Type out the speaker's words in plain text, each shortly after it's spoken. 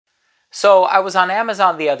So I was on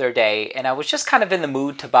Amazon the other day and I was just kind of in the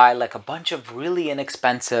mood to buy like a bunch of really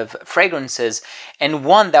inexpensive fragrances, and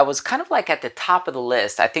one that was kind of like at the top of the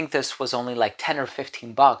list, I think this was only like 10 or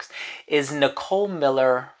 15 bucks, is Nicole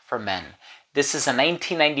Miller for Men. This is a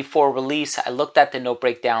 1994 release. I looked at the note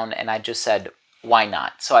breakdown and I just said, why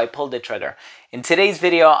not? So I pulled the trigger. In today's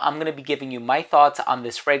video, I'm going to be giving you my thoughts on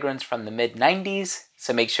this fragrance from the mid-90s,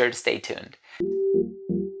 so make sure to stay tuned.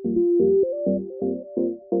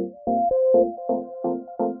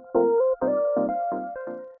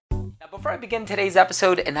 Before I begin today's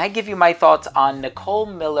episode and I give you my thoughts on Nicole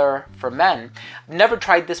Miller for Men, I've never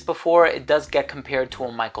tried this before. It does get compared to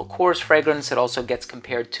a Michael Kors fragrance. It also gets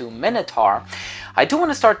compared to Minotaur. I do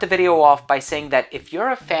want to start the video off by saying that if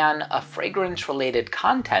you're a fan of fragrance-related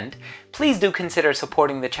content, please do consider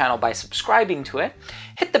supporting the channel by subscribing to it.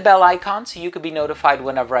 Hit the bell icon so you can be notified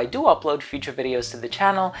whenever I do upload future videos to the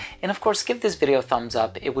channel. And of course, give this video a thumbs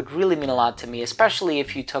up. It would really mean a lot to me, especially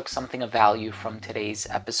if you took something of value from today's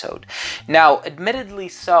episode. Now, admittedly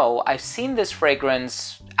so, I've seen this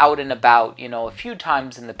fragrance out and about, a few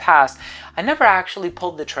times in the past. I never actually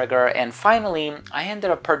pulled the trigger, and finally, I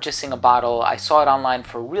ended up purchasing a bottle. I saw it online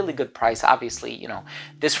for a really good price. Obviously,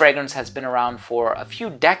 this fragrance has been around for a few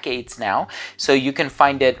decades now, so you can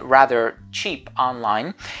find it rather cheap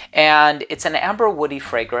online. And it's an amber woody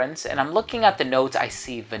fragrance, and I'm looking at the notes. I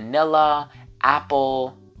see vanilla,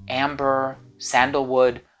 apple, amber,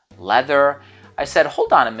 sandalwood, leather. I said,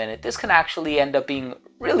 hold on a minute, this can actually end up being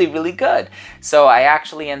really, really good. So I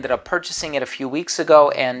actually ended up purchasing it a few weeks ago,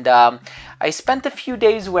 and I spent a few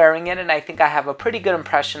days wearing it, and I think I have a pretty good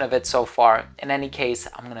impression of it so far. In any case,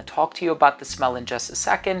 I'm going to talk to you about the smell in just a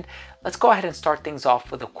second. Let's go ahead and start things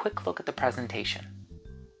off with a quick look at the presentation.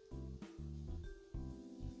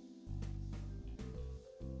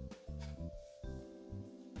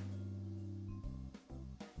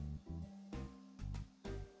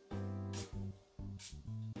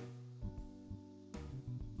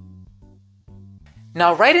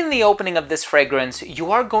 Now, right in the opening of this fragrance,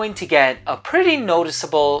 you are going to get a pretty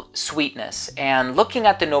noticeable sweetness. And looking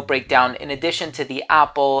at the note breakdown, in addition to the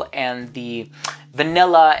apple and the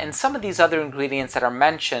vanilla and some of these other ingredients that are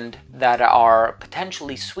mentioned that are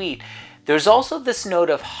potentially sweet, there's also this note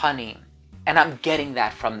of honey. And I'm getting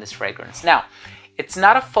that from this fragrance. Now, it's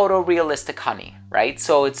not a photorealistic honey, right?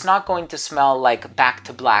 So it's not going to smell like Back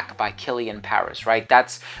to Black by Kilian Paris, right?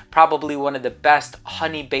 That's probably one of the best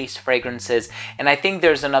honey-based fragrances. And I think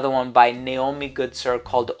there's another one by Naomi Goodsir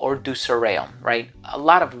called Eau Doucereux, right? A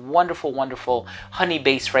lot of wonderful, wonderful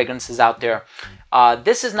honey-based fragrances out there.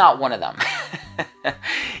 This is not one of them.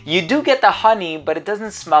 You do get the honey, but it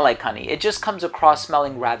doesn't smell like honey. It just comes across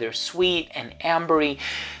smelling rather sweet and ambery.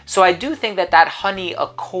 So I do think that that honey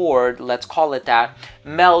accord, let's call it that,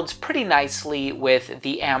 melds pretty nicely with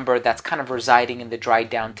the amber that's kind of residing in the dried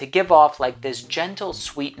down to give off like this gentle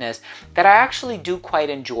sweetness that I actually do quite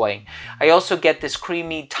enjoy. I also get this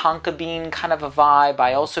creamy tonka bean kind of a vibe.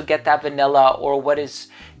 I also get that vanilla, or what is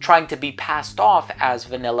trying to be passed off as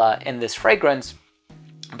vanilla in this fragrance.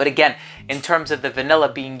 But again, in terms of the vanilla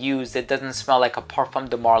being used, it doesn't smell like a Parfum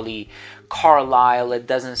de Marly Carlisle. It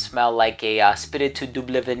doesn't smell like a Spiritueux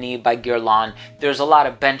Double Vanille by Guerlain. There's a lot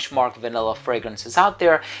of benchmark vanilla fragrances out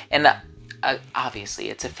there. And obviously,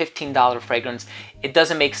 it's a $15 fragrance. It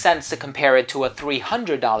doesn't make sense to compare it to a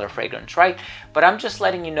 $300 fragrance, right? But I'm just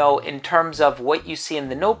letting you know, in terms of what you see in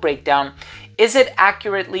the note breakdown, is it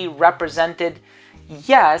accurately represented?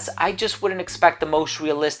 Yes, I just wouldn't expect the most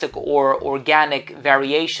realistic or organic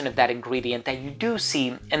variation of that ingredient that you do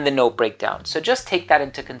see in the note breakdown. So just take that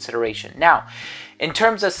into consideration. Now, in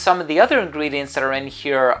terms of some of the other ingredients that are in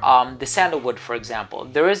here, the sandalwood, for example,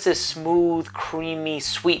 there is this smooth, creamy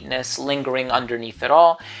sweetness lingering underneath it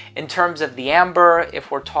all. In terms of the amber,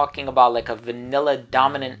 if we're talking about like a vanilla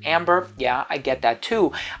dominant amber, yeah, I get that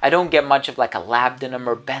too. I don't get much of like a labdanum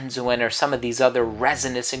or benzoin or some of these other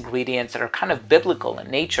resinous ingredients that are kind of biblical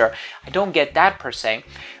in nature. I don't get that per se.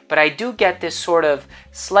 But I do get this sort of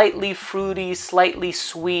slightly fruity, slightly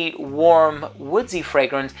sweet, warm, woodsy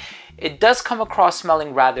fragrance. It does come across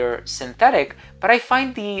smelling rather synthetic, but I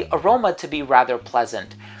find the aroma to be rather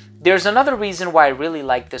pleasant. There's another reason why I really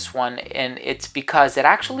like this one, and it's because it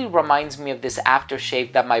actually reminds me of this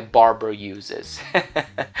aftershave that my barber uses.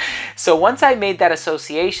 So once I made that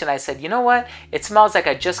association, I said, you know what? It smells like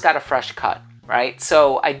I just got a fresh cut, right?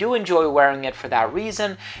 So I do enjoy wearing it for that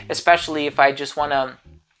reason, especially if I just want to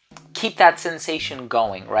keep that sensation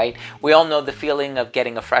going, right? We all know the feeling of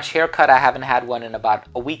getting a fresh haircut. I haven't had one in about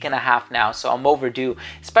a week and a half now, so I'm overdue,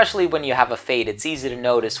 especially when you have a fade. It's easy to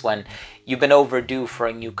notice when you've been overdue for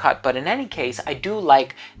a new cut. But in any case, I do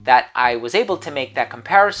like that I was able to make that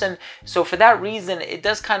comparison. So for that reason, it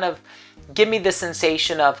does kind of give me the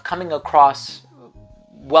sensation of coming across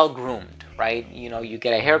well-groomed, right? You know, you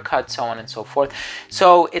get a haircut, so on and so forth.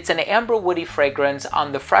 So it's an amber woody fragrance.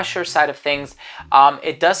 On the fresher side of things,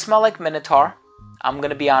 it does smell like Minotaur, I'm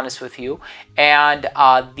going to be honest with you. And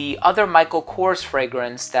the other Michael Kors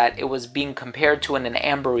fragrance that it was being compared to in an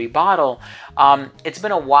ambery bottle, it's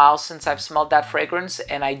been a while since I've smelled that fragrance,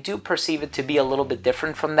 and I do perceive it to be a little bit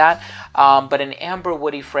different from that. But an amber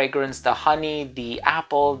woody fragrance, the honey, the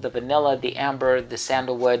apple, the vanilla, the amber, the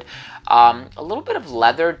sandalwood, a little bit of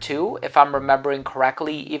leather too, if I'm remembering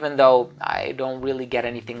correctly, even though I don't really get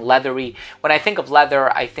anything leathery. When I think of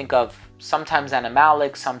leather, I think of sometimes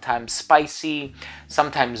animalic, sometimes spicy,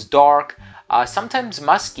 sometimes dark, sometimes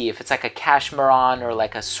musky if it's like a cashmere or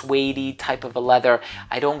like a suede type of a leather.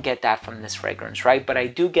 I don't get that from this fragrance, right? But I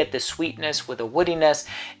do get the sweetness with a woodiness,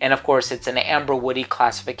 and of course it's an amber woody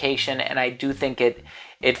classification, and I do think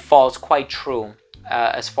it falls quite true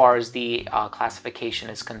as far as the classification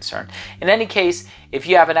is concerned. In any case, if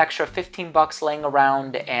you have an extra 15 bucks laying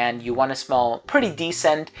around and you want to smell pretty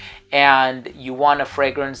decent and you want a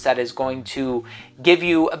fragrance that is going to give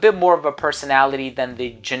you a bit more of a personality than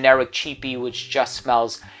the generic cheapie, which just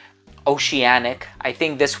smells oceanic, I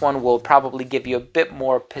think this one will probably give you a bit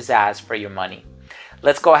more pizzazz for your money.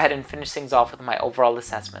 Let's go ahead and finish things off with my overall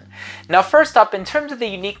assessment. Now, first up, in terms of the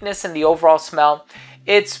uniqueness and the overall smell,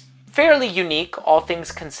 it's fairly unique, all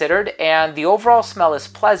things considered, and the overall smell is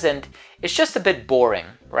pleasant. It's just a bit boring,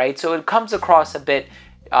 right? So it comes across a bit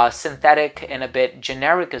synthetic and a bit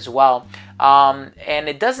generic as well. And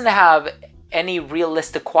it doesn't have any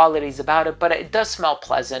realistic qualities about it, but it does smell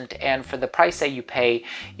pleasant. And for the price that you pay,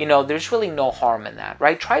 you know, there's really no harm in that,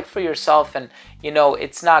 right? Try it for yourself, and you know,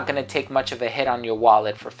 it's not going to take much of a hit on your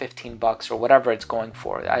wallet for 15 bucks or whatever it's going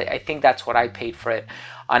for. I think that's what I paid for it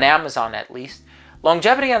on Amazon, at least.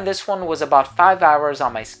 Longevity on this one was about 5 hours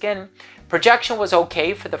on my skin. Projection was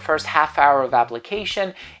okay for the first half hour of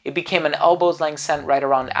application. It became an elbows length scent right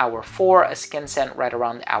around hour 4, a skin scent right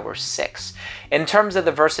around hour 6. In terms of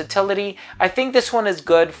the versatility, I think this one is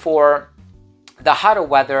good for the hotter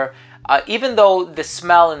weather. Even though the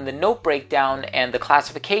smell and the note breakdown and the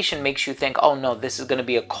classification makes you think, oh no, this is going to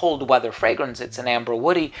be a cold weather fragrance, it's an amber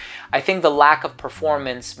woody, I think the lack of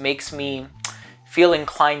performance makes me feel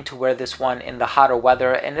inclined to wear this one in the hotter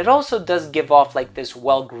weather. And it also does give off like this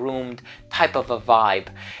well-groomed type of a vibe.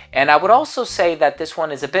 And I would also say that this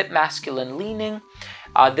one is a bit masculine leaning.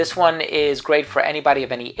 This one is great for anybody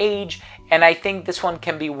of any age, and I think this one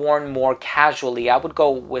can be worn more casually. I would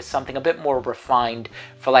go with something a bit more refined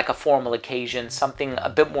for like a formal occasion, something a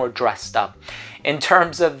bit more dressed up. In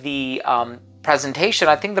terms of the presentation,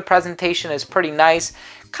 I think the presentation is pretty nice,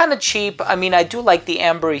 kind of cheap. I mean, I do like the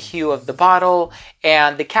ambery hue of the bottle,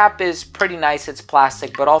 and the cap is pretty nice. It's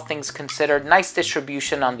plastic, but all things considered, nice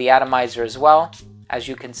distribution on the atomizer as well, as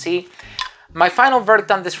you can see. My final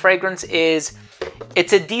verdict on this fragrance is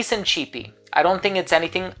it's a decent cheapie. I don't think it's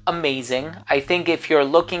anything amazing. I think if you're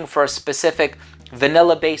looking for a specific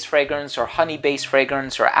vanilla-based fragrance or honey-based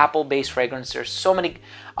fragrance or apple-based fragrance, there's so many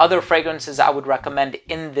other fragrances I would recommend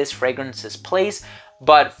in this fragrance's place.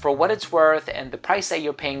 But for what it's worth and the price that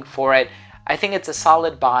you're paying for it, I think it's a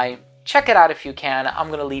solid buy. Check it out if you can. I'm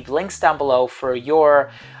going to leave links down below for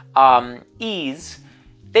your ease.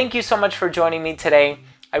 Thank you so much for joining me today.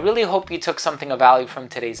 I really hope you took something of value from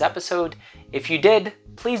today's episode. If you did,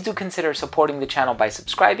 please do consider supporting the channel by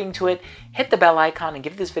subscribing to it. Hit the bell icon and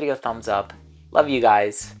give this video a thumbs up. Love you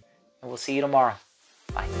guys, and we'll see you tomorrow.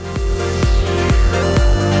 Bye.